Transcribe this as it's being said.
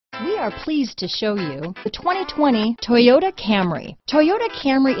We are pleased to show you the 2020 Toyota Camry. Toyota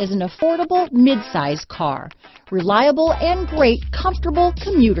Camry is an affordable mid-size car, reliable and great comfortable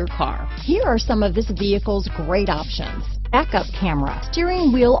commuter car. Here are some of this vehicle's great options: backup camera,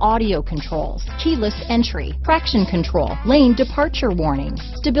 steering wheel audio controls, keyless entry, traction control, lane departure warning,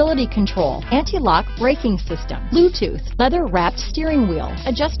 stability control, anti-lock braking system, Bluetooth, leather-wrapped steering wheel,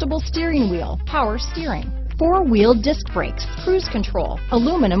 adjustable steering wheel, power steering, four-wheel disc brakes, cruise control,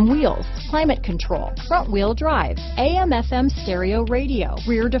 aluminum wheels, climate control, front-wheel drive, AM/FM stereo radio,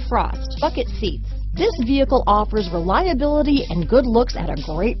 rear defrost, bucket seats. This vehicle offers reliability and good looks at a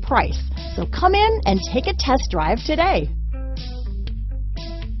great price. So come in and take a test drive today.